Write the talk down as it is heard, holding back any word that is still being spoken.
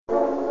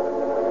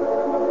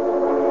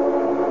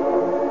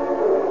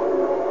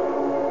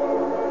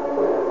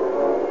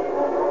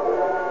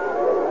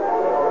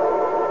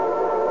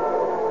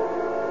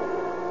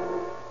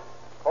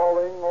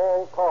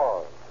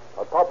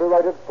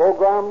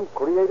program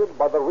created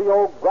by the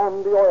Rio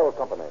Grande Oil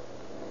Company.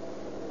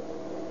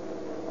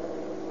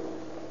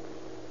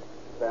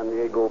 San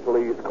Diego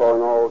Police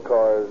calling all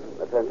cars.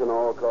 Attention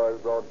all cars,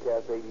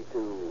 broadcast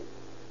 82.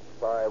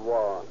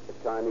 Saiwa, the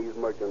Chinese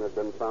merchant, has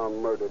been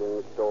found murdered in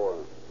his store.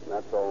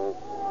 That's all.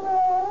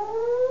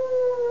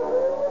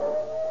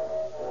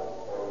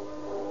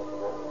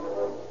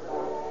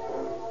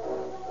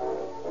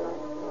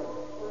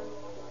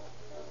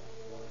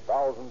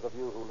 Thousands of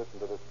you who listen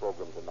to this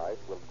program tonight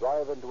will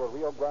drive into a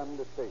Rio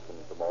Grande station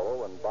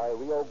tomorrow and buy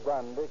Rio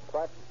Grande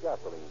cracked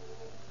gasoline.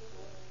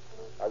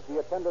 As the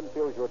attendant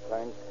fills your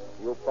tank,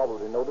 you'll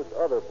probably notice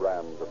other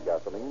brands of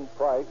gasoline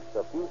priced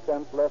a few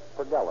cents less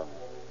per gallon.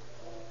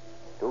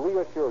 To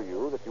reassure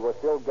you that you are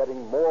still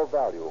getting more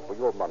value for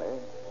your money,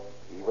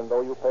 even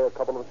though you pay a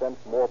couple of cents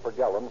more per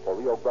gallon for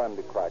Rio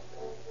Grande cracked,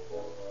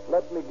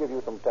 let me give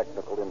you some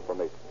technical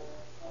information.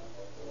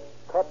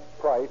 Cut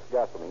price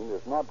gasoline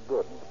is not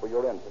good for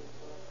your engine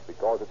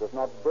because it does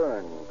not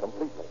burn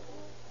completely.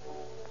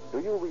 Do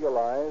you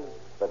realize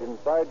that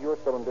inside your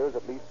cylinders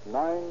at least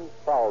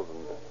 9,000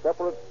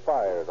 separate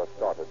fires are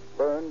started,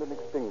 burned, and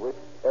extinguished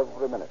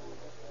every minute?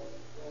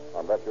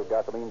 Unless your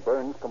gasoline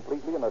burns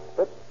completely in a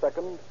split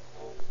second,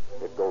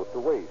 it goes to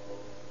waste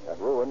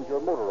and ruins your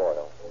motor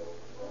oil.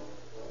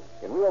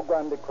 In Rio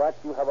Grande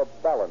cracked, you have a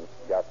balanced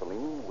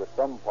gasoline with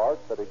some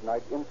parts that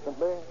ignite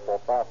instantly for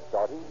fast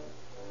starting,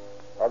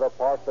 other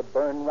parts that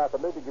burn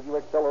rapidly to give you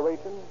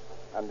acceleration,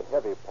 and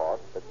heavy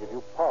parts that give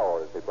you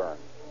power as they burn.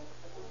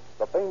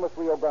 The famous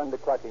Rio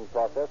Grande cracking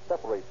process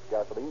separates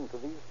gasoline into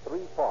these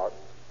three parts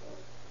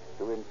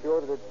to ensure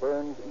that it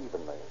burns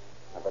evenly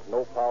and that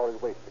no power is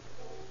wasted.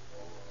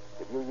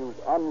 If you use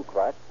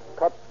uncracked,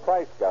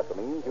 cut-price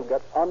gasolines, you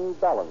get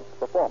unbalanced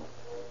performance.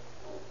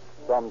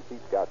 Some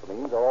cheap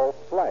gasolines are all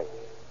flash,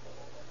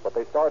 but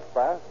they start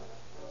fast,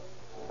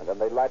 and then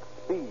they lack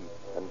speed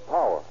and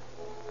power.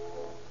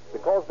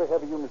 Because the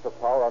heavy units of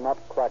power are not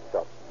cracked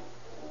up,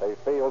 they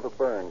fail to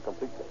burn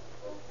completely.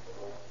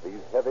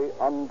 These heavy,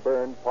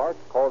 unburned parts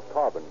cause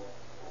carbon.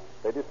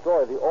 They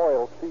destroy the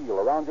oil seal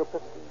around your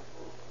piston.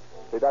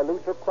 They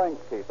dilute your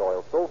crankcase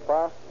oil so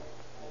fast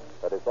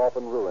that it's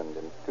often ruined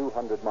in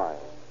 200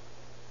 miles.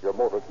 Your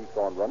motor keeps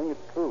on running,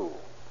 it's true,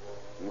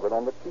 even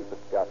on the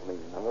cheapest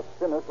gasoline and the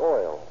thinnest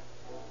oil.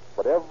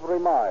 But every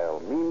mile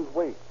means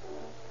waste,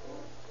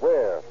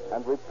 wear,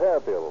 and repair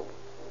bills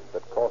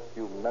that cost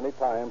you many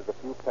times the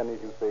few pennies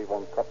you save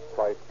on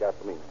cut-price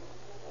gasoline.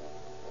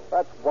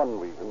 That's one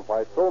reason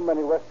why so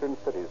many western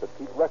cities that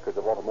keep records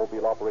of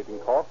automobile operating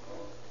costs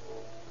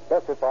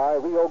specify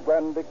Rio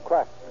Grande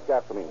cracked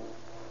gasoline.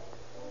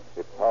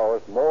 It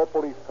powers more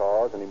police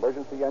cars and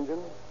emergency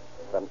engines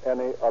than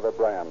any other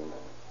brand.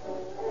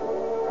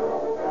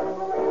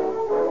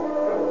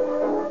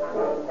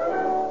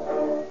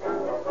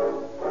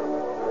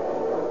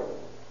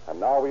 And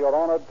now we are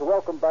honored to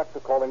welcome back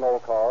to Calling All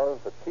Cars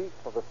the chief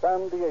of the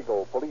San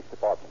Diego Police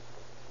Department,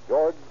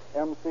 George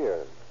M.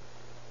 Sears.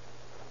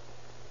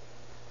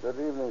 Good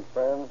evening,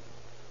 friends.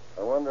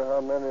 I wonder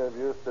how many of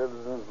you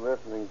citizens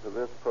listening to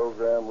this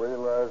program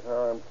realize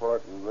how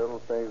important little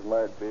things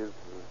might be to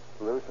the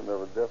solution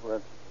of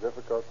a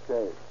difficult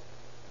case.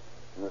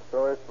 In the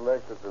story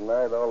selected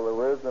tonight, all the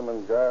wisdom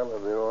and guile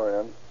of the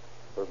Orient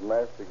was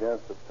matched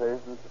against the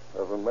patience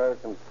of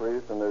American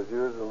police, and as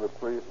usual, the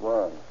police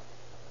won.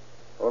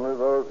 Only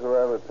those who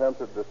have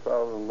attempted to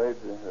solve a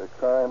major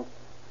crime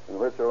in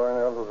which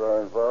Orientals are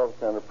involved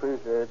can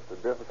appreciate the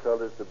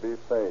difficulties to be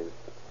faced.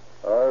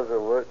 Hours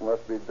of work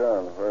must be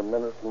done, where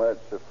minutes might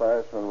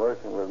suffice when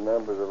working with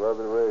members of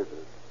other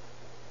races.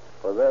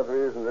 For that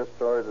reason, this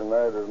story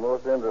tonight is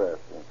most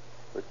interesting,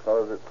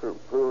 because it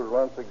proves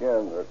once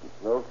again that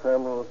no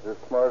criminal is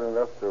smart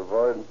enough to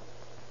avoid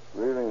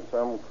leaving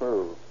some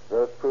clue,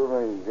 thus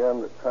proving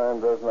again that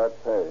crime does not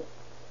pay.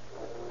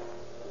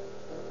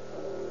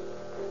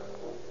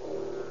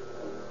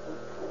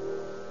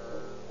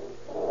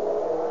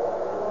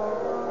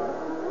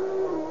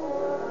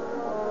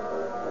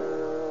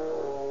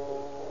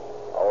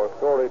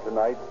 Story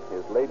tonight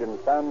is laid in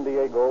San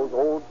Diego's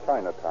old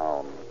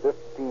Chinatown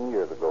 15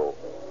 years ago.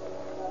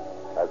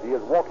 As he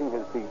is walking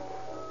his beat,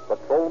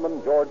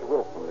 Patrolman George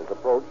Wilson is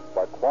approached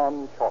by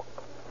Quan Chok,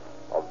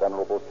 a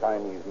venerable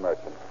Chinese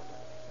merchant.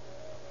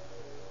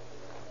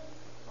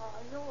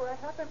 You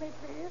help me,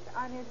 please?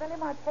 I need very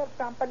much help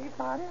from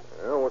policeman.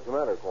 What's the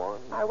matter, Quan?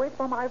 I wait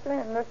for my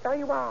friend,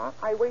 Saiwa.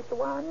 I wait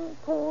 1,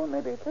 2,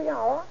 maybe 3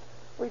 hours.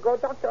 We go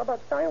doctor,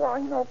 but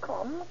Saiwa, he no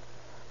come.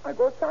 I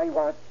go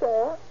Saiwa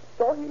store.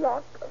 So he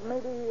locked.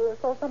 Maybe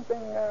saw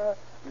something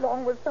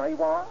wrong with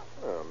Saiwa.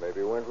 Maybe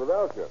he went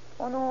without you.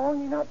 Oh, no,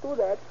 he not do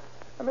that.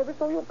 Maybe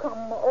so you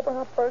come open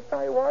up for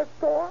Saiwa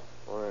store.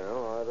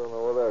 Well, I don't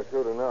know whether I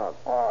should or not.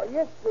 Oh,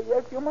 yes,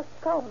 you must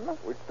come.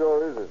 Which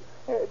store is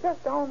it?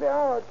 Just down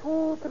there,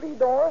 2, 3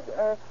 doors.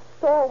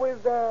 Store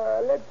with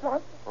lead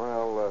front.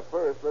 Well,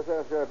 first, let's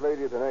ask that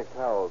lady at the next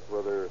house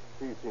whether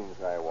she's seen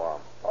Saiwa.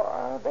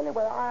 Very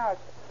well, I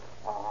ask.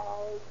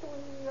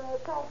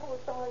 Talk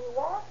to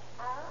Saiwa.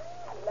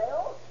 刘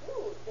秀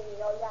这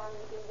有两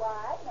句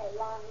话，那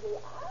两句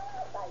啊，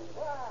在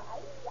我哎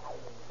呀。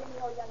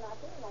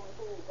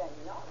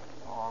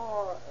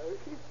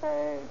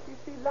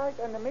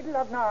right in the middle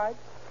of night.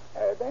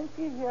 Then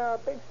she hear a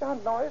big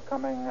sound noise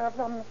coming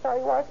from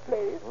Saiwa's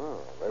place.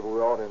 Oh, maybe we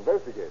ought to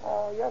investigate.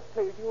 Oh, yes,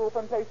 please. You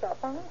open place up,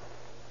 huh?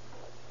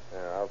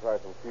 Yeah, I'll try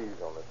some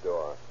keys on this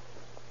door.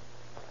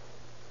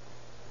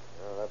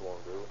 No, that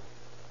won't do.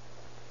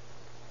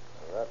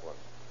 That one.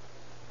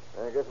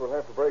 I guess we'll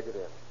have to break it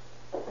in.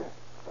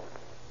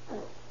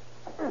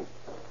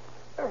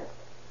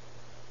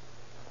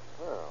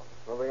 Well,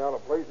 nothing out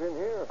of place in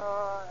here.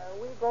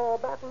 We go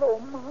back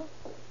room, huh?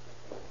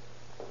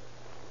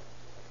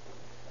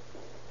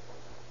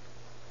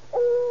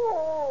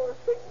 Oh,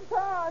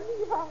 Singta,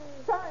 Li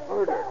Hang Time.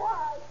 Murder.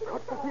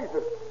 Cut to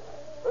pieces.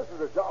 This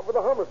is a job for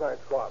the homicide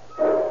squad.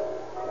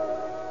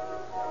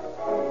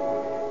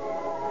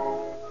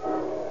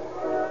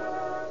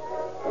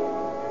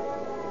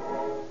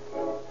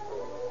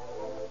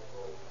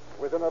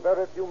 Within a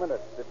very few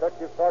minutes,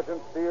 Detective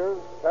Sergeant Spears,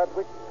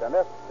 Chadwick, and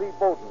F.C.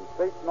 Bowden,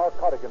 State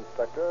Narcotic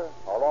Inspector,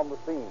 are on the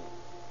scene.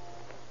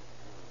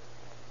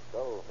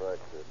 Skull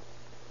fractured.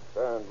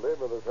 Apparently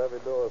by this heavy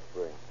door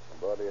spring.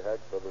 Body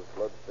hacked by this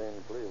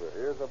blood-stained cleaver.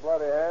 Here's a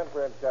bloody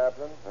handprint,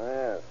 Captain.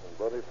 Yes, and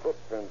bloody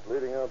footprints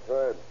leading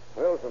outside.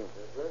 Wilson.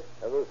 Yes, sir?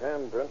 Have this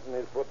handprint and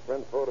these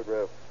footprints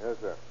photographed. Yes,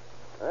 sir.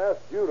 I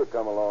asked you to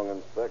come along,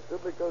 Inspector,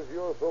 because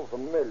you're so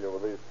familiar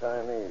with these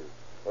Chinese.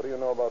 What do you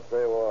know about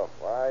Taiwan?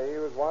 Why, he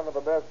was one of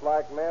the best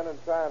black men in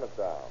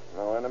Chinatown.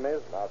 No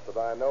enemies? Not that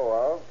I know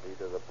of. He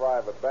did a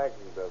private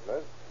banking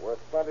business.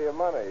 Worth plenty of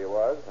money, he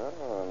was.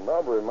 Oh, and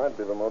robbery might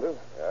be the motive.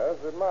 Yes,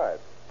 it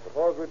might.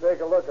 Suppose we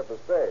take a look at the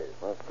safe.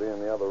 Must be in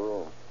the other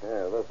room.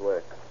 Yeah, this way.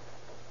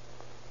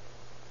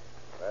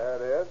 There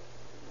it is.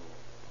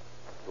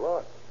 It's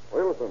locked.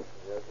 Wilson,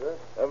 Yes, sir.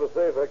 have the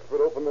safe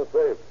expert open the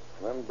safe.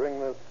 And then bring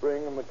this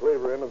spring and the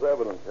cleaver in as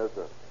evidence. Yes,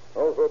 sir.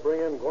 Also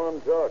bring in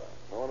Quan Chalk.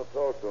 I want to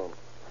talk to him.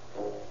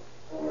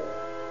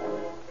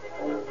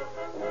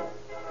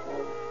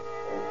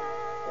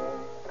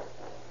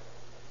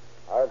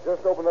 I've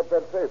just opened up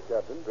that safe,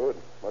 Captain. Good.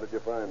 What did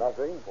you find?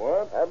 Nothing.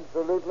 What?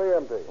 Absolutely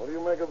empty. What do you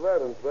make of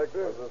that, Inspector?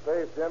 Was the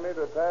safe jimmied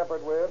or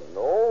tampered with?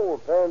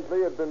 No,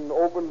 apparently it had been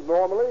opened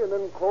normally and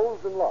then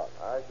closed and locked.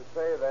 I should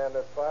say, then,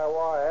 if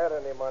Saiwa had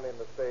any money in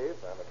the safe,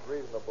 and it's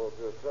reasonable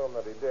to assume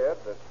that he did,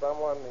 that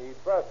someone he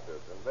trusted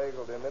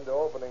inveigled him into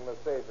opening the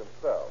safe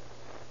himself.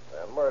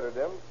 Then murdered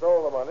him,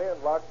 stole the money,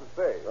 and locked the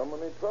safe.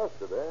 Someone he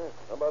trusted, eh?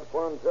 How about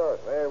Quan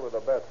Chalk? They were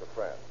the best of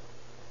friends.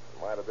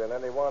 Might have been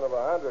any one of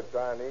 100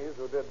 Chinese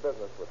who did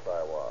business with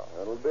Taiwan.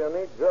 It'll be a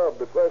neat job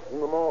to question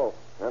them all.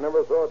 I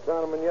never saw a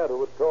Chinaman yet who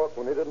would talk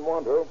when he didn't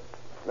want to.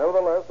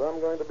 Nevertheless,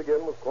 I'm going to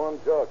begin with Quan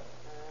Chalk.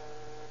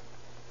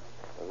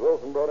 Has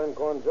Wilson brought in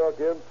Quan Chalk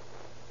yet?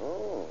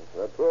 Oh,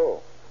 that's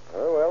so.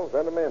 Very well,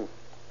 send him in.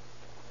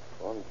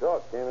 Quan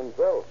Chalk came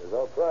himself. He's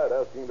outside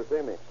asking to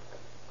see me.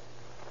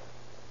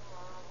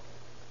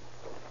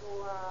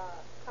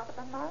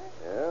 Captain Mike?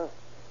 Yeah?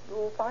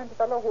 You find the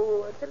fellow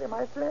who killed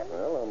my friend?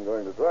 Well, I'm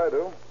going to try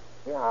to.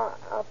 Yeah,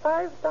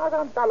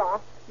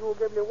 $5,000. You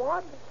give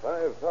reward?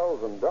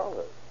 $5,000.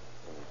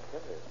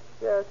 Okay.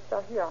 Yes,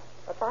 here.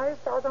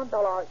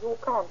 $5,000. You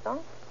count, huh?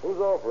 Who's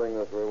offering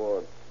this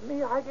reward?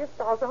 Me, I give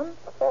 1,000.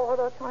 4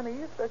 other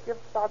Chinese give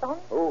 1,000.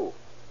 Who?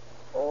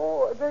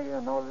 Oh, they,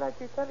 like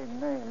you tell his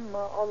name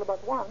all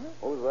but one.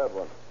 Who's that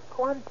one?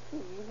 Quan Chi,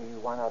 he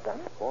one of them.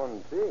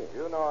 Quan Chi.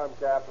 You know him,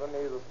 Captain.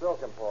 He's a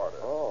silk importer.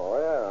 Oh,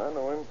 yeah, I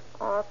know him.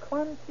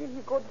 Quan Chi,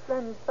 he good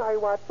friend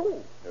Saiwa,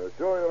 too. You're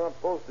sure you're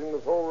not posting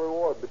this whole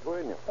reward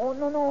between you? Oh,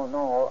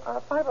 no.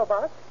 5 of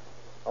us.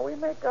 We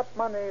make up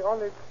money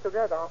all it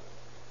together.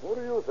 Who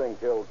do you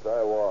think killed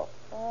Taiwan?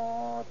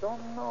 Oh,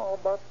 don't know,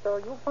 but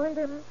you find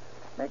him.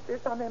 Make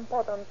this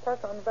unimportant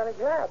person very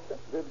glad.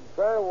 Did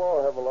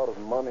Taiwan have a lot of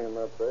money in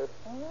that safe?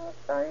 Oh,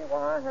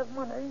 Saiwa have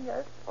money,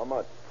 yes. How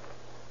much?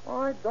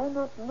 I do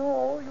not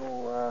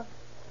know.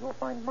 You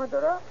find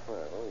murderer?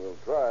 Well, we'll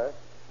try.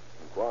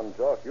 And Quan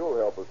Chalk, you'll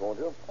help us, won't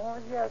you? Oh,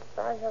 yes,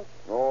 I have.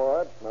 All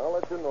right. I'll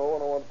let you know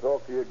when I want to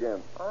talk to you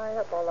again. I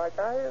have all right.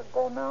 I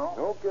go now.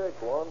 Okay,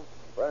 Quan.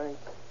 Thanks.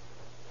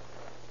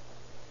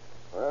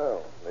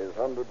 Well, these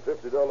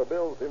 $150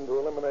 bills seem to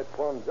eliminate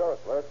Quan Chalk.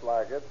 Looks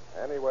like it.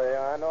 Anyway,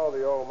 I know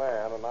the old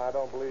man, and I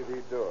don't believe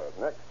he'd do it.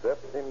 Next step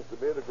seems to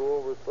be to go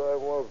over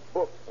Saiwan's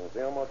books and see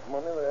how much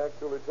money they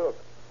actually took.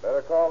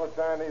 Better call the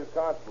Chinese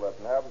consulate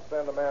and have them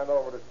send a man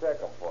over to check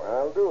them for you.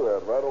 I'll do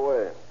that right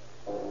away.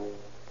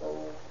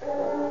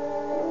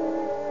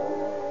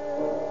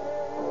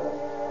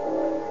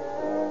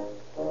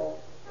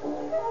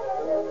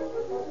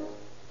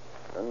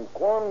 And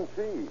Quan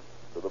Chi,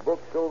 did the book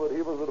show that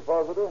he was the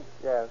depositor?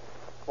 Yes,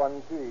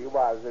 Quan Chi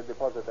was the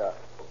depositor.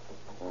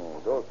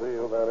 Go see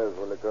who that is,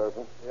 Willie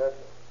Carson. Yes,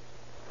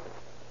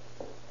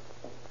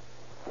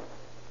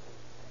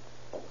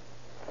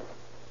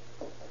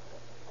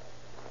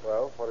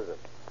 Well, what is it?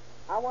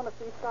 I want to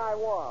see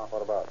Saiwa.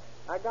 What about?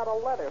 I got a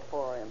letter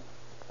for him.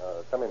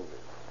 Come in, please.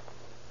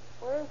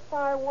 Where's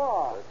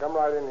Saiwa? Come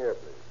right in here,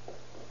 please.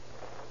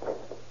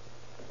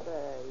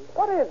 Say,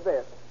 what is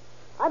this?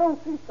 I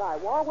don't see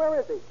Saiwa. Where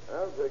is he?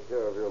 I'll take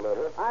care of your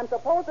letter. I'm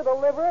supposed to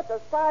deliver it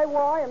to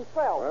Saiwa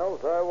himself. Well,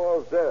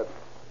 Saiwan's dead.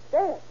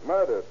 dead.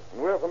 Murdered.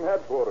 And we're from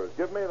headquarters.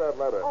 Give me that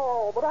letter.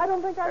 Oh, but I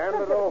don't think I Hand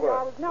sent it over. to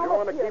you. Now, You look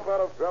want to here. keep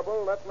out of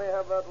trouble? Let me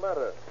have that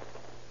letter.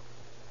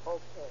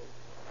 Okay.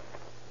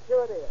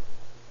 Here it is.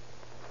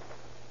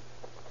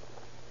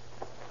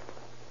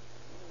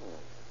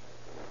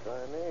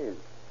 Chinese.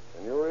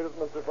 Can you read it,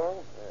 Mr. Fung?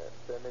 Yes,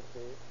 let me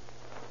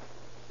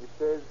see. It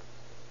says,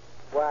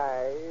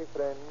 "Why,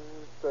 friend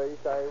Sui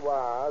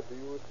Saiwa, do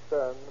you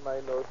spurn my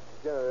most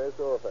generous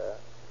offer?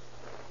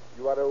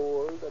 You are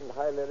old and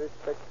highly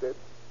respected,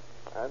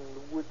 and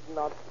would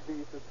not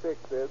be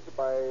suspected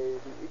by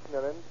the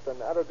ignorant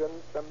and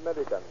arrogant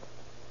Americans.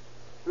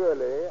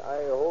 Surely,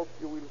 I hope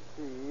you will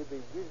see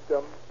the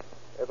wisdom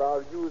of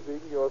our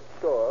using your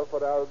store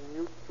for our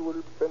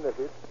mutual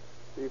benefit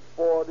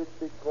before it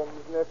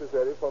becomes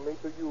necessary for me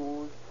to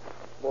use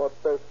more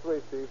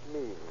persuasive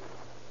means."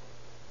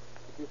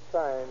 It is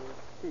signed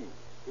T.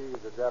 T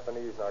is a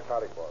Japanese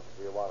narcotic boss,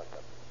 Tijuana.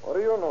 What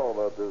do you know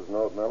about this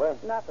note, Nellie?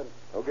 Nothing.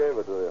 Who gave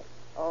it to you?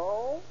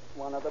 Oh,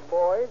 one of the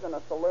boys in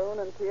a saloon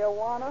in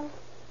Tijuana.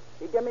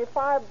 He gave me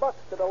 $5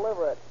 to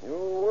deliver it. You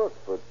work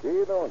for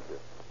Key, don't you?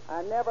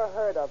 I never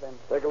heard of him.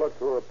 Take a look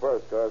through her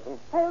purse, Carson.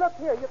 Hey, look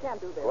here. You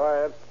can't do this.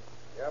 Quiet.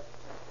 Yep,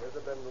 here's a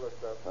bundle of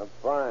stuff. That's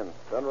fine.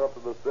 Send her up to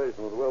the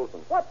station with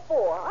Wilson. What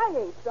for? I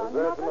ain't done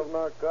Possession nothing. of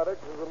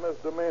narcotics is a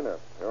misdemeanor.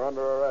 You're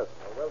under arrest.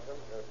 Wilson,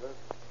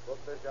 book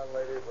this young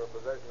lady for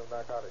possession of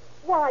narcotics.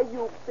 Why,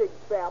 you big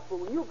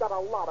baboon. You got a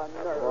lot of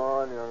nerve. Come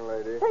on, young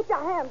lady. Take your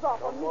hands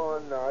off of me. Come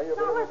on now. You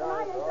Now, better listen,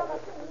 I ain't done a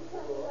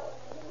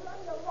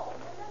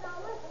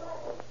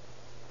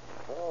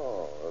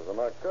Oh, there's a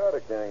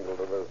narcotic angle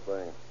to this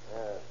thing.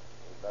 Yes,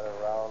 we better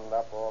round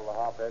up all the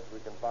hotbeds we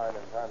can find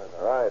in Canada.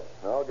 Right.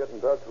 I'll get in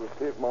touch with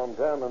Chief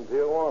Montana in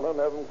Tijuana and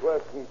have him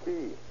question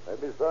Key.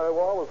 Maybe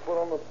Saiwa was put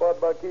on the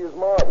spot by Key's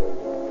mob.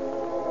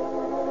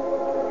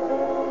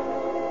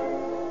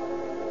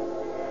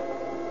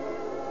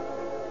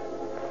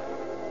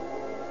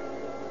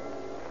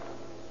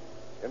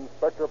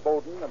 Inspector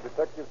Bowden and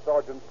Detective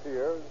Sergeant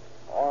Sears,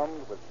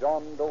 armed with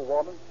John Doe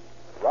warrants,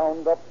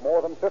 round up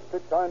more than 50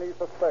 Chinese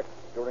suspects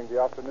during the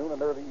afternoon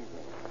and early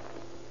evening.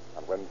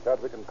 And when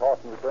Chadwick and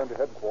Carson return to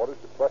headquarters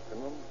to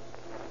question them,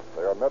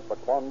 they are met by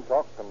Quan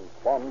Chok and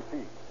Quan Chi.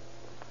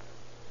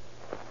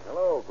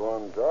 Hello,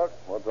 Quan Chok.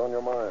 What's on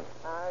your mind?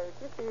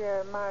 This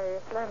is my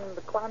friend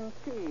Quan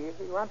Chi.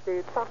 He wants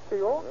to talk to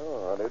you.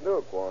 Oh, how do you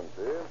do, Quan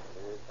Chi?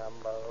 This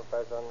humble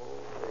person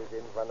is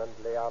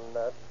infinitely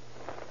honored.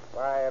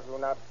 Why have you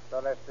not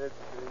arrested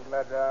the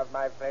murderer of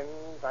my friend,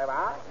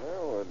 Saiwa?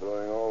 Well, we're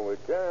doing all we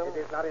can. It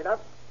is not enough.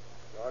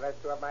 You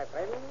arrest two of my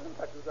friends,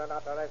 but you do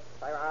not arrest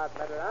Saiwa's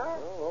murderer.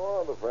 Well,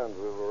 all the friends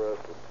we've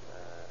arrested.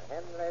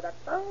 Henry the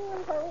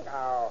Tung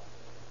Cow.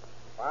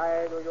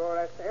 Why do you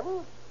arrest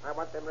him? I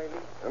want them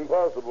released.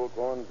 Impossible,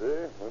 Quan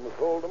Chi. We must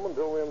hold them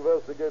until we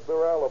investigate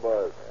their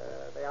alibis.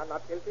 They are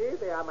not guilty.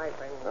 They are my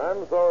friends.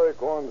 I'm sorry,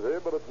 Quan Chi,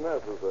 but it's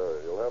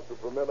necessary. You'll have to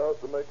permit us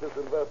to make this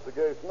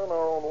investigation in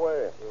our own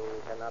way.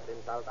 You cannot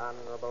insult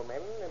honorable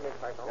men in this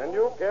fashion. And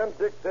you can't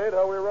dictate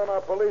how we run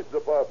our police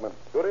department.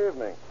 Good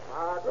evening.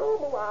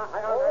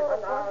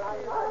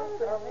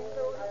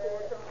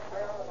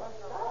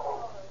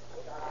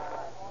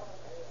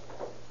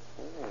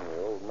 The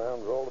old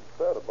man's all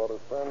upset about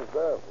his friend's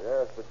death.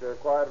 Yes, but you're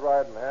quite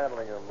right in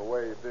handling him the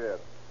way you did.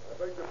 I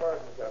beg your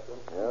pardon, Captain.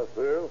 Yes,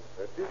 sir?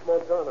 Chief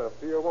Montana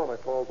of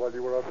Tijuana called while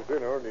you were out to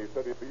dinner, and he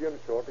said he'd be in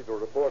shortly to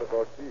report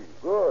about Key.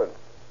 Good.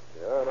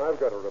 Yeah, and I've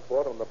got a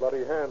report on the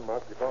bloody hand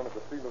mark you found at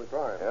the scene of the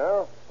crime.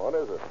 Yeah? What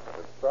is it?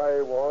 It's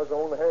Saiwa's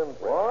own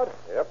handprint. What?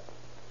 Yep.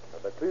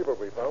 And the cleaver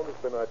we found has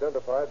been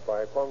identified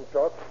by Kwang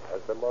Chok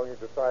as belonging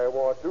to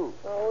Saiwa, too.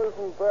 Now,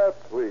 isn't that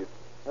sweet?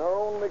 Our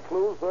only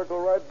clues circle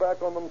right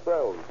back on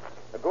themselves.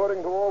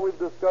 According to all we've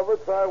discovered,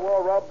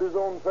 Saiwa robbed his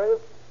own safe,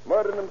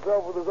 murdered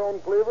himself with his own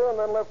cleaver, and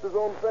then left his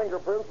own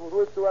fingerprints with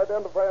which to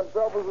identify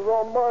himself as his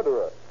own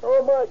murderer. How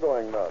am I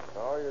going nuts?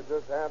 No, you're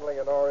just handling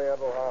an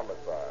Oriental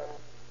homicide.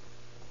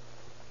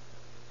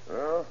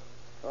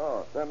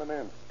 Oh, send him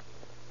in.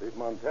 Chief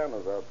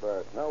Montana's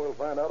outside. Now we'll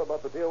find out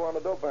about the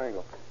Tijuana dope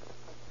angle.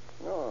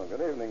 Oh,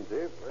 good evening,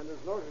 Chief.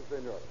 Buenas noches,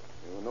 senor.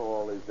 You know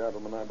all these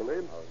gentlemen, I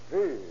believe.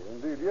 Si,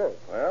 indeed, yes.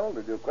 Well,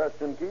 did you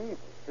question Key?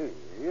 Si.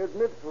 He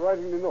admits to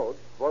writing the note,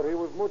 but he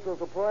was much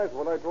surprised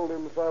when I told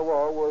him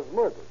Saiwa was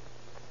murdered.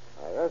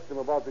 I asked him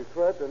about the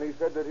threat, and he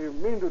said that he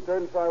meant to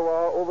turn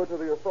Saiwa over to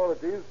the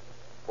authorities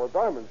for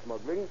diamond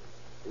smuggling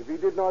if he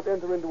did not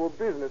enter into a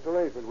business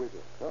arrangement with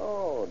him.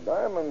 Oh,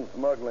 diamond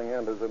smuggling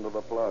enters into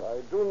the plot. I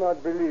do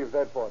not believe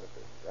that part of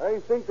it. I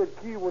think that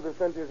Key would have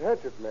sent his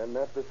hatchet men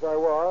after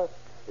Saiwa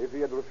if he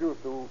had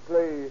refused to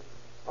play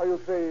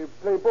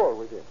ball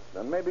with him.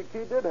 Then maybe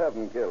Key did have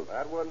him killed.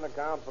 That wouldn't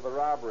account for the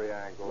robbery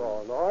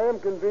angle. No, I am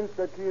convinced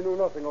that Key knew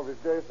nothing of his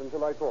death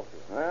until I talked to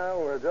him. Well,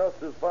 we're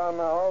just as far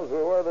now as we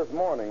were this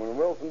morning when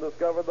Wilson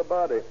discovered the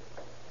body.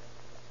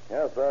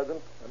 Yes,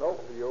 Sergeant? A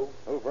note for you.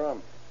 Who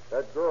from?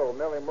 That girl,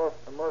 Millie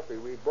Murphy,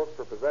 we booked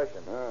for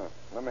possession. Ah,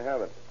 let me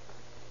have it.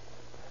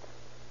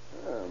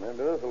 Maybe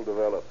this will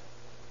develop.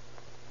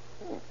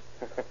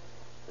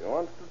 He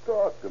wants to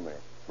talk to me.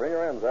 Bring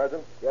her in,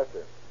 Sergeant. Yes,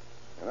 sir.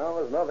 You know,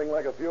 there's nothing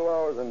like a few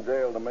hours in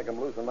jail to make him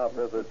loosen up,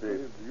 is there, Chief?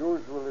 It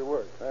usually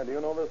works. Hey, do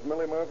you know this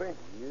Millie Murphy?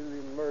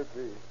 Millie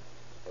Murphy.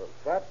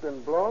 Fat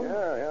and blonde?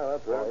 Yeah,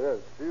 that's her. Oh, yes.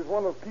 She's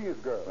one of Key's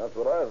girls. That's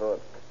what I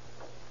thought.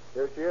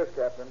 Here she is,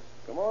 Captain.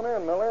 Come on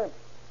in, Millie.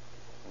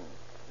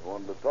 You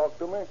wanted to talk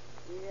to me?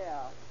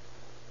 Yeah.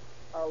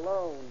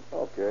 Alone.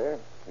 Okay.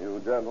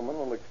 You gentlemen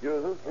will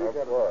excuse us?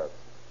 Of course.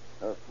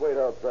 Just wait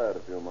outside a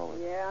few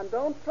moments. Yeah, and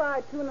don't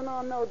try tuning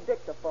on no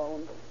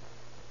dictaphone.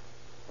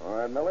 All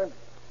right, Millie?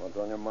 What's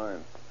on your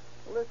mind?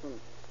 Listen,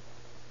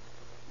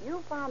 you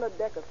found a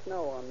deck of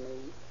snow on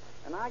me,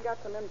 and I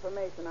got some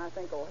information I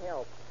think will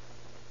help.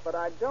 But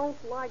I don't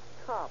like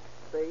cops,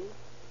 see?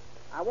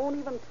 I won't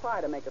even try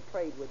to make a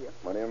trade with you.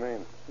 What do you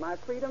mean? My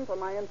freedom for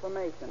my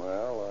information.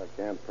 Well,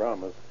 I can't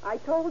promise. I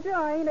told you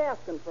I ain't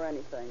asking for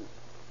anything.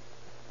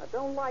 I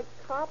don't like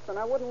cops, and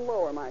I wouldn't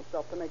lower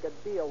myself to make a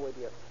deal with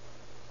you.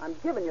 I'm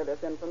giving you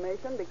this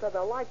information because I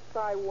like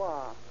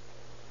Saiwa.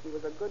 He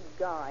was a good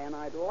guy, and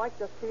I'd like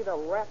to see the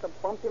rat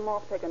that bumped him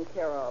off taken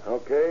care of.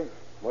 Okay.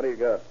 What do you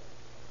got?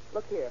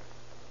 Look here.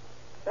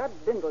 That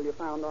bindle you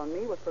found on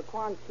me was for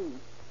Quan Chi.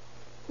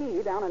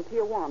 He, down in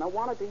Tijuana,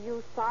 wanted to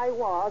use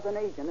Saiwa as an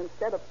agent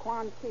instead of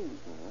Quan Chi.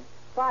 Mm-hmm.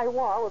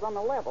 Saiwa was on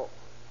the level.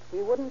 He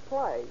wouldn't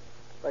play,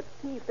 but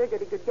Chi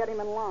figured he could get him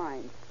in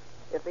line.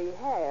 If he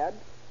had,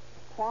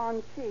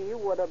 Quan Chi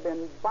would have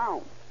been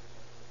bounced.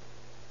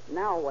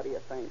 Now what do you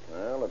think?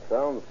 Well, it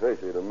sounds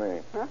fishy to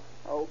me. Huh?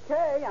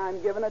 Okay,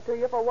 I'm giving it to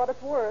you for what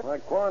it's worth.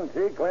 Like Quan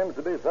Chi claims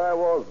to be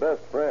Saiwa's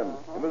best friend.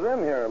 Uh-huh. He was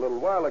in here a little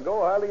while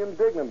ago, highly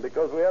indignant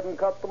because we hadn't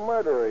caught the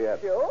murderer yet.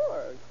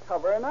 Sure,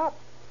 covering up.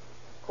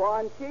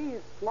 Quan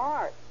Chi's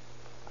smart.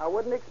 I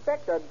wouldn't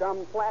expect a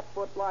dumb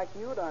flatfoot like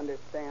you to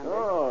understand it.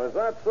 Oh, is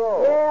that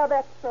so? Yeah,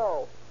 that's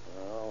so.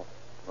 Well,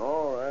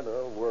 all right,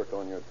 I'll work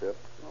on your tip.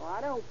 Well,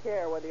 I don't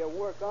care whether you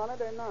work on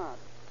it or not.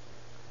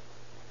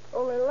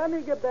 Only let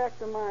me get back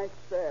to my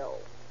cell.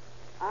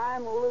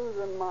 I'm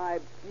losing my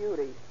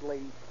beauty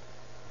sleep.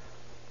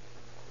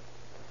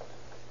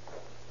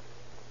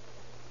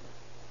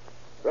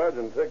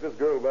 Sergeant, take this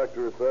girl back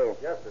to her cell.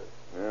 Yes,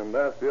 sir. And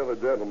ask the other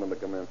gentleman to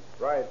come in.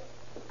 Right.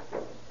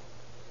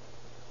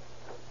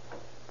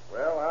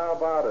 Well, how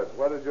about it?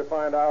 What did you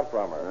find out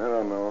from her? I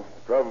don't know.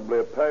 Probably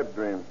a pipe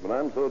dream. But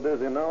I'm so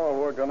dizzy now, I'll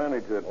work on any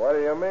tip. What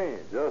do you mean?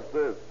 Just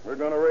this. We're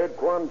going to raid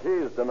Quan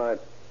Chi's tonight.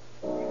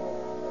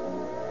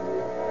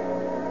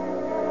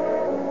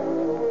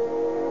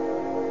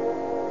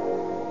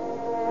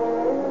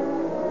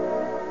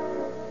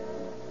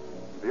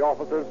 The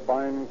officers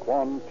find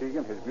Quan Chi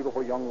and his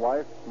beautiful young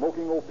wife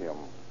smoking opium.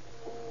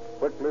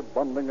 Quickly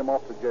bundling them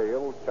off to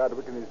jail,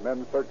 Chadwick and his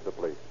men search the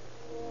place.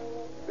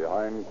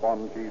 Behind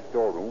Quan Chi's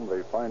storeroom,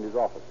 they find his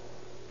office.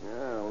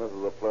 Yeah, well, this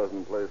is a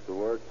pleasant place to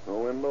work. No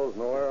windows,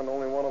 no air, and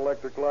only one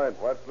electric light.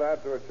 What's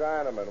that to a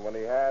Chinaman when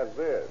he has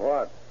this?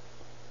 What?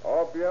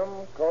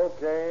 Opium,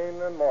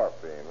 cocaine, and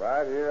morphine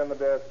right here in the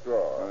desk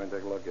drawer. Let me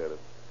take a look at it.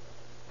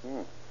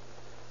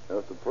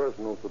 Just a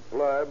personal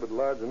supply, but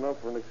large enough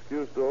for an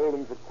excuse to hold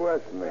him for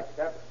questioning.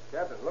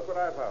 Captain, look what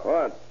I found.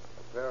 What?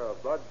 A pair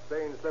of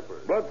blood-stained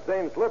slippers.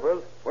 Blood-stained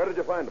slippers? Where did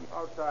you find them?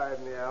 Outside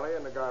in the alley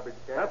in the garbage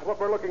can. That's what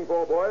we're looking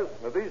for, boys.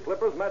 If these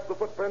slippers match the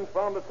footprints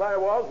found at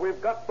Saiwa's,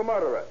 we've got the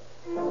murderer.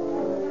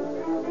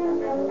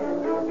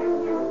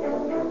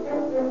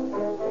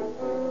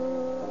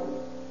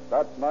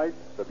 That night,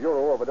 the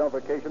Bureau of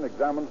Identification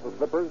examines the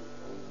slippers,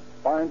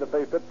 finds that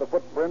they fit the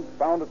footprints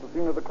found at the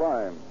scene of the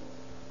crime,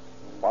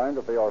 find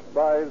that they are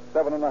size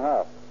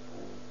 7.5.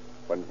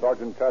 When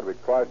Sergeant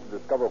Chadwick tries to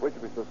discover which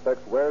of his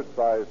suspects wears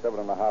size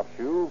 7.5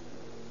 shoes,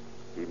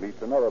 he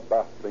meets another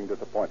baffling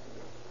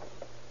disappointment.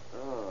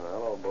 Oh,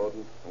 hello,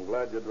 Bowden. I'm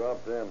glad you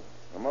dropped in.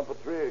 I'm up a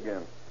tree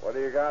again. What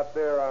do you got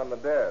there on the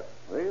desk?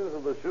 These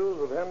are the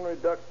shoes of Henry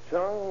Duck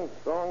Chung,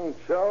 Song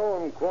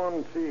Chow, and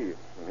Quan Chi.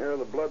 And here are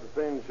the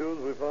blood-stained shoes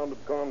we found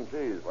at Quan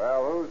Chi's.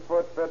 Well, whose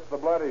foot fits the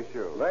bloody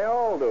shoe? They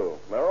all do.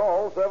 They're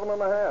all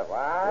 7.5. What?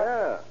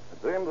 Yeah.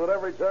 It seems that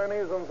every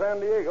Chinese in San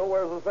Diego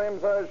wears the same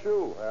size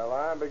shoe. Well,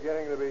 I'm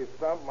beginning to be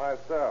stumped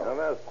myself. Now,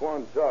 ask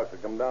Quan Chalk to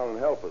come down and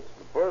help us.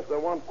 But first, I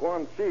want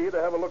Quan Chi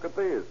to have a look at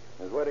these.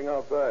 He's waiting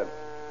outside.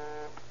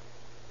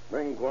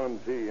 Bring Quan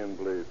Chi in,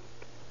 please.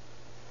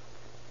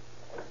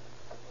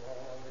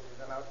 This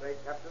is an outrage,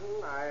 Captain.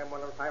 I am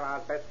one of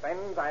Saiwan's best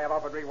friends. I have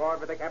offered reward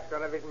for the capture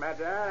of his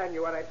murderer, and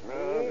you arrest me.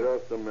 Now,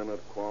 just a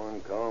minute,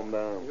 Quan. Calm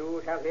down. You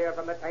shall hear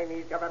from the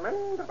Chinese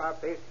government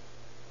about this.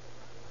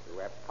 You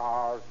have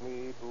caused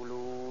me to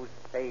lose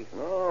faith.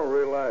 No,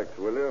 relax,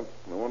 will you?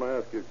 I want to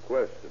ask you a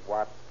question.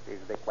 What is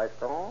the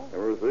question?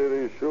 Ever see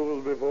these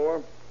shoes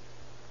before?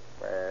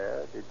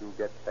 Where did you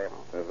get them?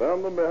 I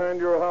found them behind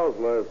your house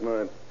last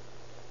night.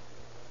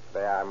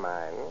 They are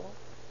mine.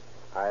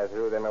 I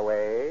threw them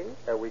away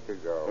a week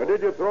ago. Or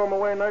did you throw them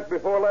away night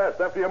before last,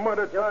 after you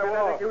murdered You cannot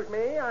Saiwa? accuse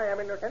me. I am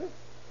innocent.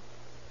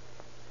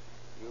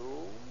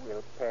 You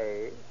will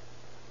pay.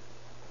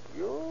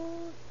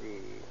 You see.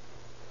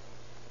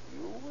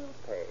 You will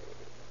pay.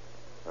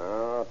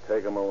 Ah,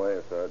 take them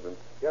away, Sergeant.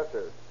 Yes,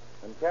 sir.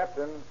 And,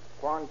 Captain,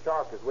 Quan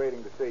Chalk is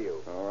waiting to see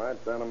you. All right,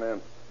 send them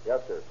in.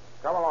 Yes, sir.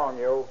 Come along,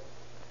 you.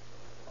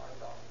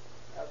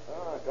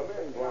 Come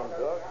in, Quan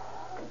Duck.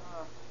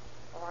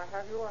 I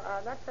have you.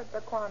 That's at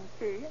the Quan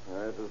Chi.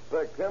 I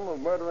suspect him of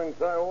murdering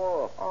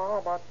Saiwa.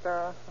 Oh, but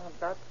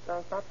that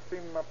does not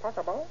seem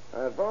possible.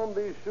 I found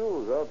these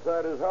shoes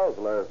outside his house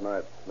last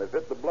night. They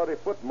fit the bloody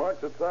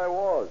footmarks at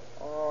Saiwa's.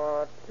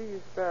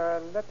 Please,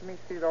 let me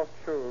see those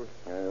shoes.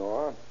 There you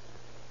are.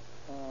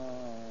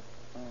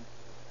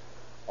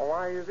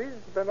 Why, these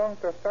belong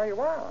to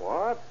Saiwa.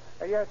 What?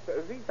 Yes,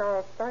 these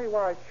are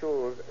Saiwa's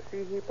shoes.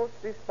 See, he puts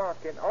this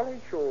mark in all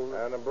his shoes.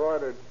 An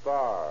embroidered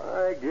star.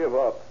 I give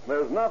up.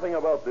 There's nothing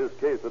about this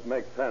case that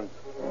makes sense.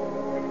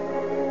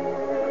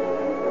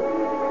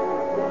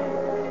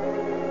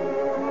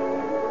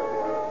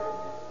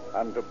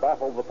 And to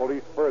baffle the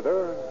police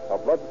further, a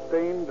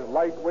blood-stained,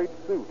 lightweight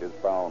suit is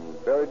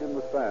found buried in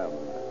the sand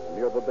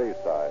near the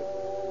bayside.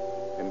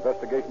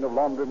 Investigation of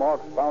laundry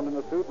marks found in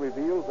the suit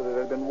reveals that it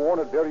had been worn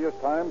at various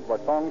times by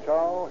Song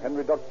Chao,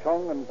 Henry Duck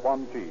Chung, and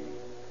Quan Chi.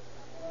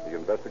 The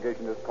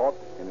investigation is caught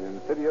in an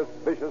insidious,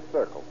 vicious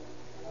circle.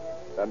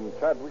 Then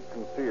Chadwick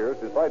and Sears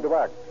decide to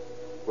act.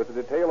 With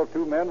the detail of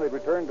two men, they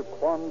return to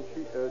Quan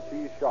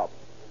Chi's shop.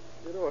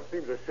 You know, it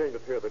seems a shame to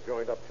tear the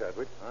joint up,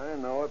 Chadwick. I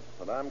know it,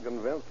 but I'm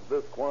convinced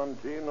that this Quan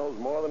Chi knows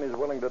more than he's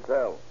willing to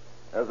tell.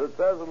 As it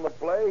says in the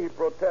play, he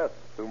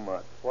protests too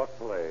much. What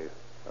play?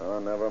 Oh,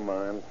 never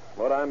mind.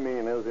 What I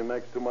mean is he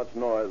makes too much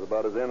noise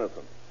about his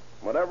innocence.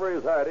 Whatever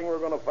he's hiding, we're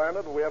going to find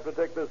it, and we have to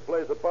take this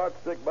place apart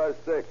stick by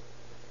stick.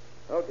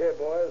 Okay,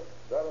 boys,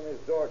 start on these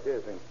door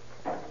casings.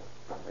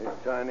 These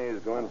Chinese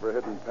go in for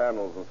hidden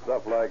panels and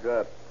stuff like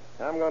that.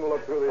 I'm going to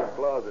look through these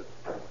closets.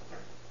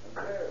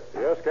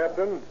 Yes,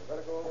 Captain? You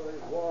better go over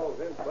these walls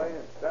inside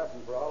and tap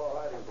them for all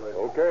our hiding places.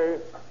 Okay.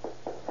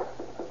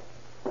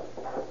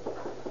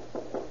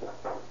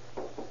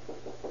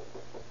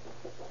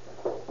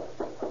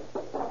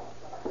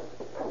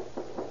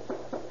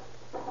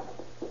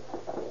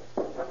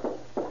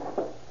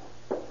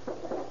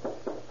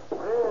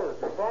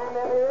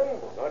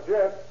 Not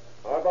yet.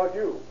 How about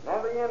you?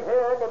 Nothing in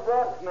here but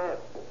roc's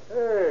nest.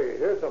 Hey,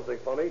 here's something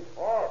funny.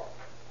 What?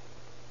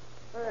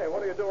 Hey,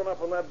 what are you doing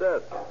up on that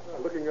desk?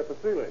 Looking at the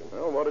ceiling.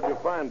 Well, what did you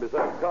find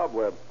besides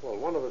cobwebs? Well,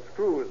 one of the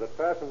screws that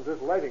fastens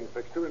this lighting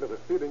fixture into the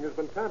ceiling has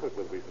been tampered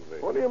with recently.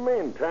 What do you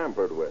mean,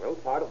 tampered with? Well,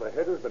 part of the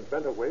head has been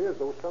bent away as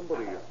though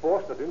somebody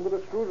forced it in with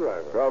a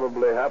screwdriver.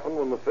 Probably happened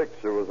when the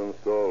fixture was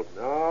installed.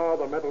 No,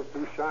 the metal's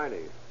too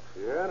shiny.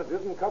 Yeah, and it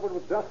isn't covered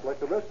with dust like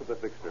the rest of the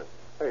fixture.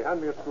 Hey,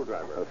 hand me a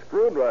screwdriver. A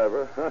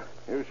screwdriver? Huh,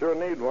 you sure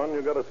need one.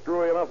 You got a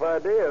screwy enough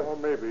idea. Oh,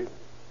 maybe.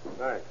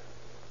 Thanks.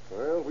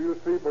 Well, we'll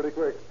see pretty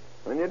quick.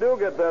 When you do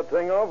get that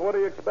thing off, what do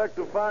you expect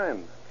to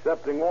find?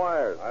 Excepting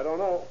wires. I don't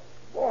know.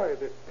 Boy,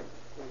 this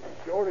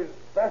sure is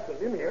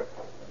fastened in here.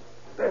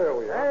 There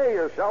we are. Hey,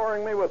 you're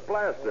showering me with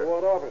plaster.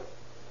 What of it?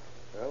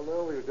 Well,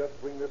 no, we'll just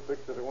swing this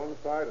fixture to one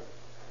side.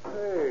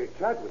 Hey,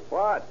 Chadwick.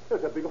 What?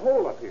 There's a big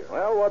hole up here.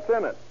 Well, what's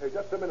in it? Hey,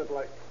 just a minute, till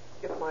I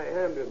get my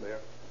hand in there.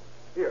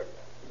 Here,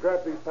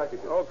 grab these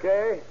packages.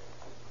 Okay.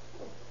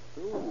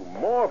 Ooh,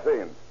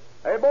 morphine.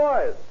 Hey,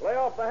 boys, lay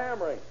off the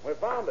hammering. We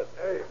found it.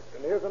 Hey,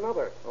 and here's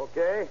another.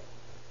 Okay.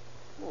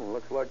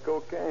 Looks like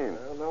cocaine.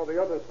 Well, now the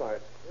other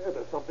side. Yeah,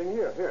 there's something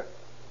here. Here.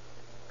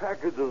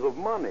 Packages of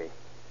money.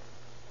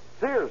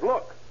 Sears,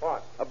 look.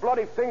 What? A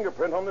bloody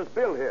fingerprint on this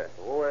bill here.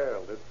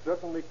 Well, it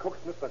certainly cooks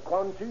Mr.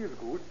 Quan Chi's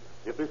good,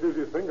 if this is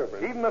his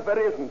fingerprint. Even if it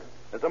isn't,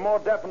 it's a more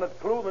definite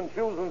clue than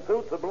shoes and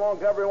suits that belong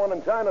to everyone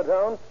in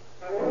Chinatown.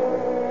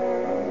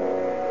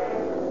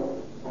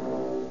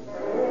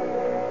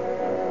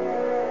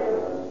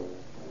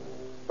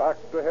 Back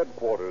to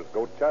headquarters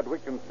go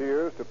Chadwick and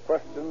Sears to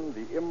question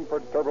the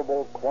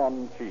imperturbable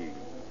Quan Chi.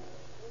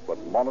 But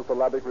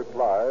monosyllabic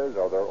replies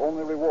are their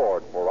only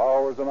reward for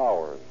hours and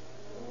hours.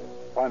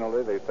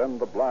 Finally, they send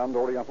the bland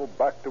Oriental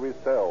back to his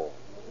cell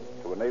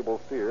to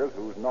enable Sears,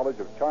 whose knowledge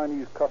of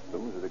Chinese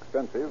customs is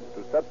extensive,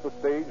 to set the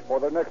stage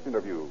for their next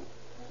interview.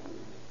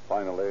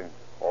 Finally,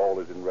 all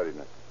is in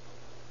readiness.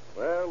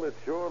 Well, it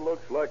sure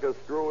looks like a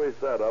screwy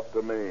setup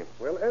to me.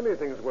 Well,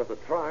 anything's worth a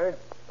try.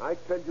 I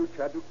tell you,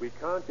 Chadwick, we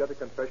can't get a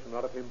confession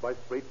out of him by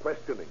straight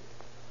questioning.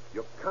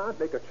 You can't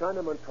make a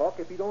Chinaman talk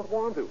if he don't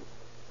want to.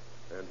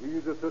 And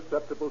he's as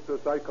susceptible to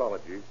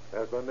psychology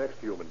as the next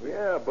human being.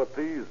 Yeah, but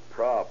these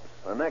props,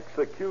 an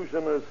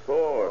executioner's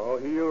sword. Oh,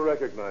 he'll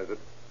recognize it.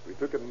 We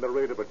took it in the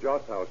raid of a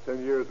joss house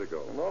 10 years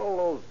ago. And all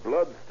those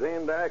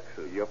blood-stained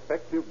axes. The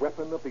effective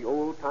weapon of the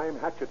old-time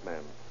hatchet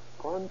man.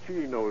 Quan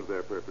Chi knows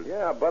their purpose.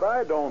 Yeah, but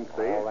I don't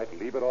see. All right,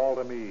 leave it all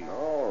to me.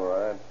 All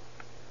right.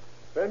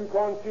 Send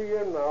Quan Chi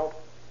in now.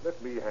 Let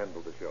me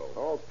handle the show.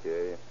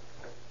 Okay.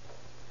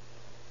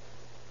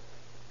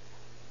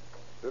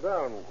 Sit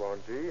down, Quan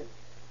Chi.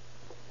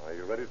 Are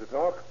you ready to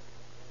talk?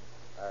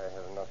 I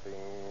have nothing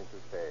to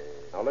say.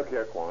 Now, look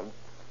here, Quan.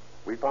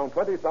 We found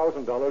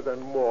 $20,000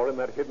 and more in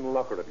that hidden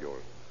locker of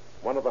yours.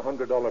 One of the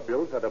 $100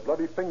 bills had a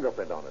bloody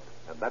fingerprint on it,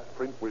 and that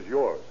print was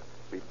yours.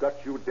 We've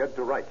got you dead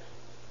to rights.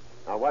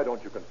 Now, why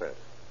don't you confess?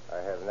 I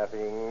have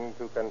nothing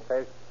to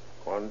confess.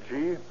 Quan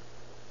Chi,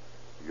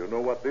 you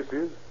know what this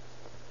is?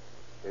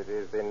 It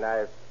is the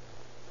knife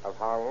Of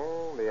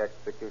Hong, the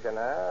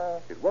executioner?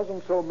 It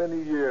wasn't so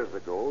many years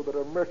ago that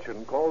a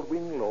merchant called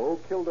Wing Lo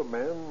killed a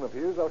man of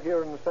his out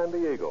here in San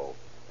Diego.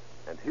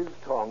 And his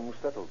tongue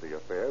settled the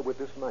affair with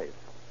this knife.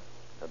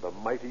 And the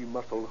mighty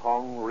muscled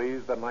Hong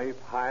raised the knife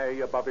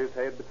high above his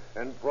head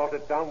and brought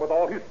it down with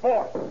all his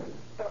force.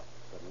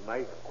 The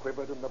knife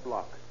quivered in the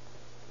block,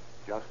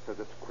 just as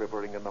it's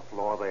quivering in the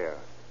floor there.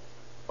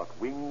 But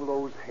Wing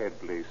Lo's head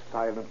lay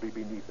silently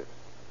beneath it.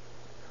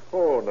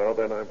 Oh, now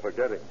then, I'm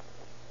forgetting.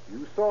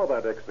 You saw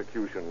that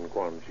execution,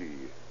 Quan Chi.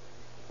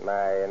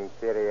 My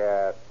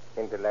inferior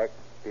intellect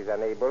is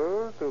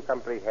unable to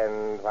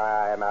comprehend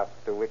why I am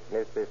asked to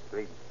witness this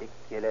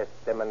ridiculous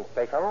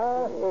demonstration.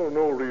 Oh,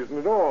 no reason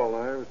at all.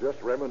 I was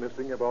just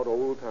reminiscing about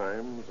old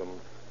times and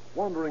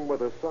wondering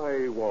whether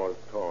Sai Wa's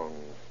Tong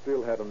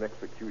still had an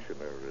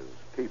executioner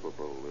as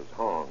capable as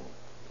Hong.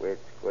 Which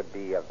would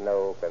be of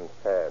no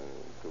concern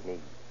to me.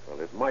 Well,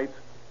 it might,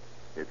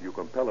 if you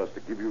compel us to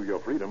give you your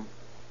freedom.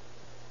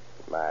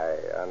 My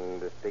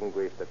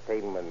undistinguished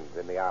attainments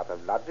in the art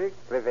of logic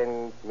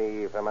prevent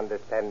me from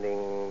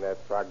understanding the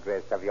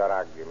progress of your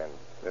argument.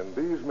 And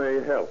these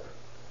may help.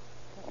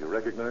 You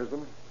recognize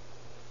them?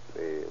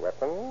 The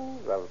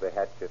weapons of the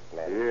hatchet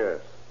men?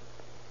 Yes.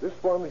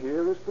 This one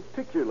here is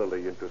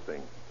particularly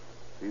interesting.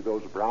 See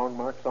those brown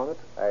marks on it?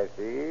 I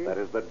see. That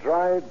is the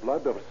dried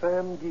blood of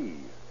Sam Gee.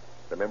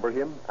 Remember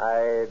him?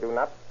 I do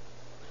not.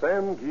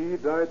 Sam Gee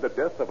died the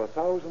death of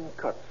 1,000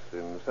 cuts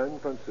in San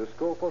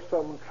Francisco for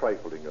some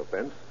trifling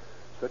offense,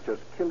 such as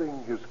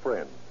killing his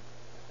friend.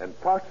 And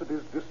parts of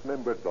his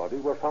dismembered body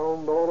were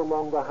found all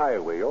along the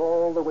highway,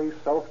 all the way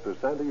south to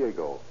San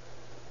Diego.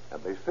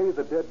 And they say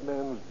the dead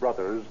man's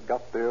brothers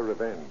got their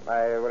revenge.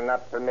 I will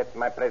not permit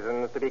my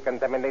presence to be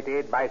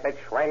contaminated by such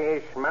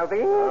swinish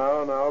mouthing.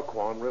 Now,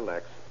 Quan,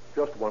 relax.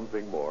 Just one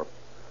thing more.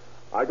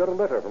 I got a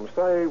letter from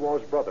Sai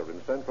Wa's brother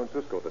in San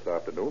Francisco this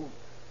afternoon,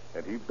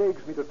 and he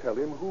begs me to tell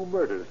him who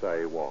murdered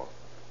Sai Wa.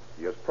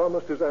 He has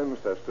promised his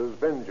ancestors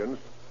vengeance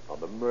on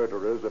the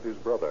murderers of his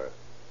brother.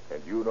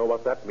 And you know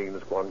what that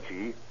means, Quan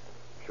Chi.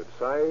 Should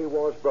Sai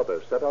Wa's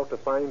brother set out to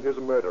find his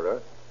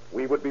murderer,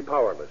 we would be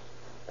powerless,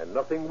 and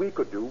nothing we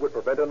could do would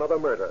prevent another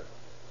murder.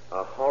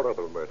 A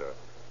horrible murder,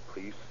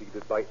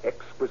 preceded by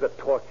exquisite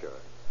torture.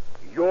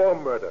 Your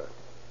murder.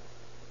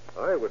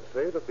 I would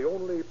say that the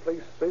only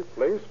safe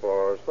place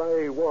for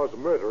Sai Wa's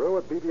murderer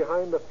would be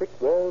behind the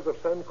thick walls of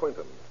San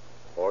Quentin,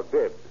 or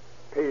dead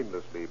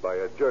painlessly by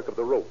a jerk of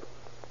the rope,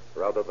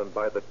 rather than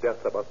by the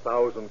death of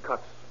 1,000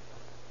 cuts.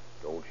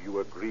 Don't you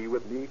agree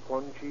with me,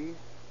 Quan Chi?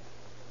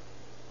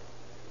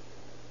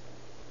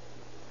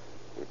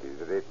 It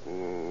is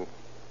written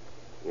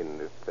in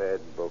the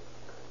third book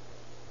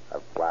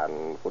of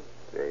Quan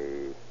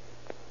Futse.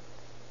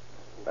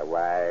 The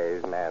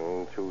wise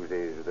man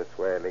chooses the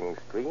swirling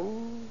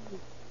stream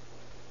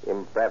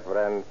in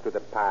preference to the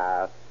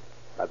path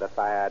by the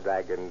fire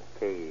dragon's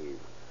cave.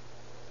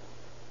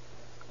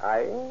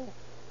 I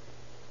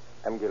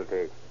am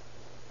guilty.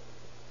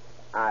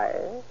 I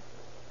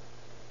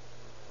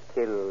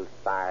killed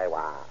Sai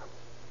Wa.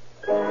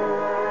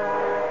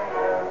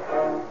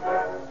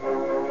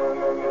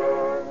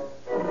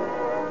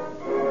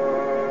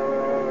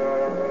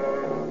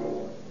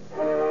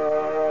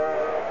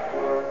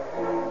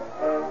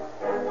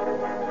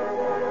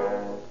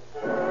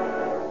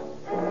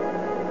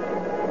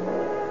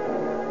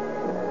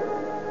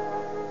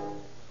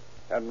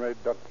 Henry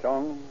Duck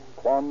Chung,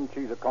 Quan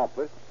Chi's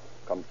accomplice,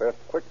 confessed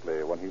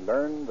quickly when he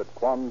learned that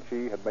Quan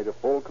Chi had made a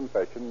full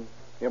confession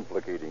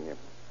implicating him.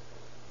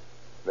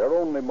 Their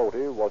only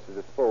motive was to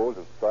dispose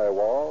of Sai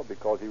Wa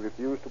because he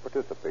refused to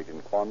participate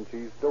in Quan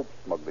Chi's dope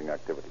smuggling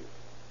activities.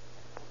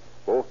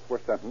 Both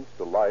were sentenced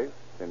to life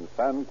in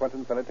San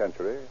Quentin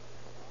Penitentiary,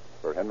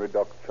 where Henry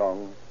Duck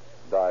Chung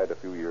died a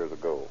few years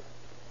ago.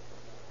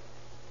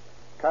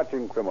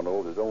 Catching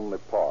criminals is only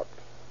part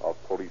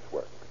of police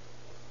work.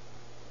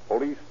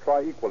 Police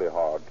try equally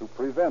hard to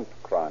prevent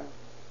crime.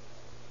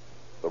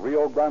 The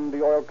Rio Grande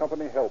Oil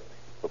Company helps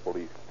the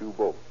police do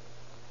both.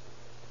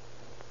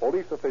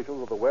 Police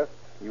officials of the West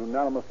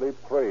unanimously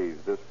praise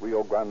this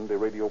Rio Grande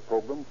radio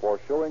program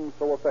for showing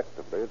so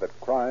effectively that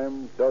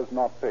crime does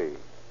not pay.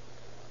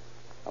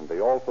 And they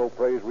also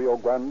praise Rio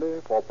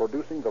Grande for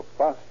producing the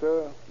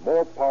faster,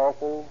 more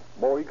powerful,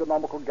 more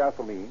economical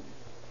gasoline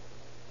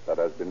that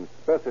has been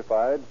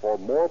specified for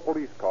more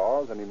police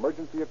cars and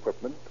emergency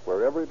equipment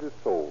wherever it is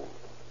sold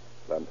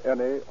than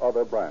any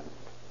other brand.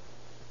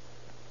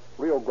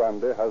 Rio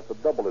Grande has the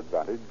double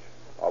advantage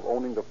of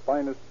owning the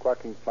finest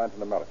cracking plant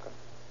in America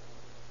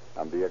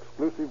and the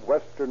exclusive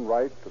Western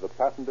right to the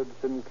patented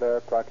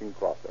Sinclair cracking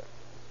process.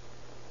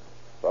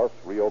 Thus,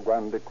 Rio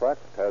Grande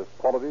Cracked has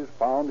qualities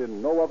found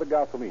in no other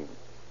gasoline.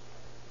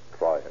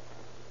 Try it.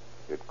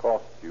 It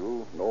costs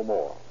you no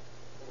more.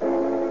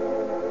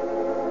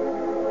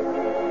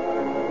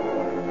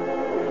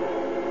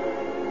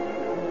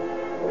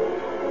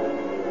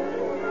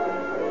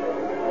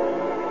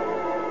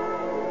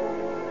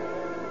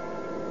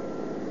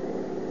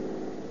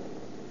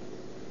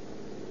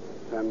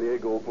 San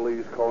Diego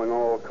police calling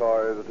all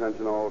cars,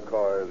 attention all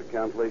cars.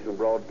 Cancellation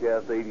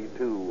broadcast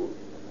 82.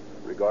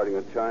 regarding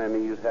a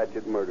Chinese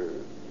hatchet murder.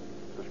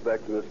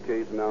 Suspect in this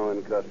case now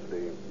in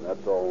custody.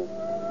 That's all.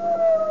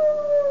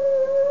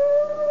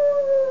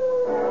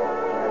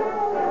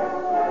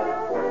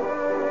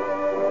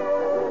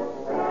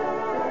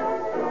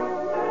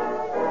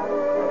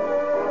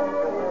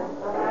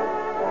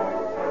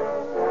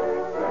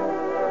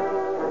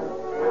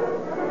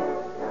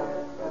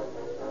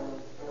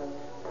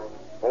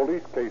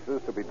 Police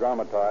cases to be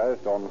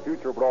dramatized on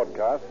future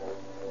broadcasts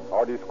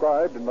are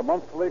described in the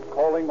monthly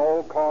Calling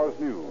All Cars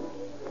News.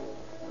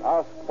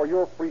 Ask for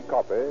your free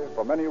copy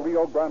from any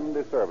Rio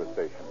Grande service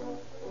station.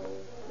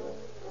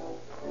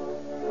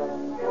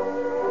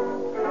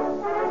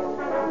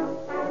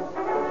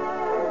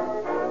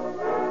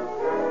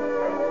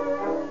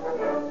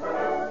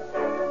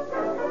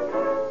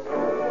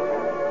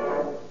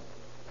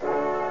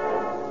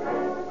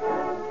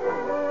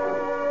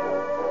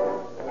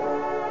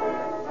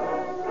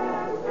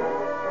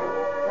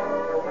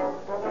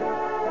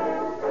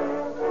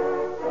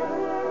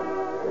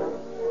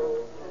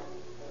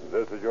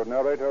 This is your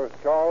narrator,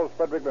 Charles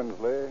Frederick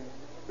Lindsley,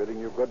 bidding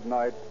you good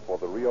night for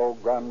the Rio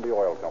Grande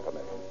Oil Company.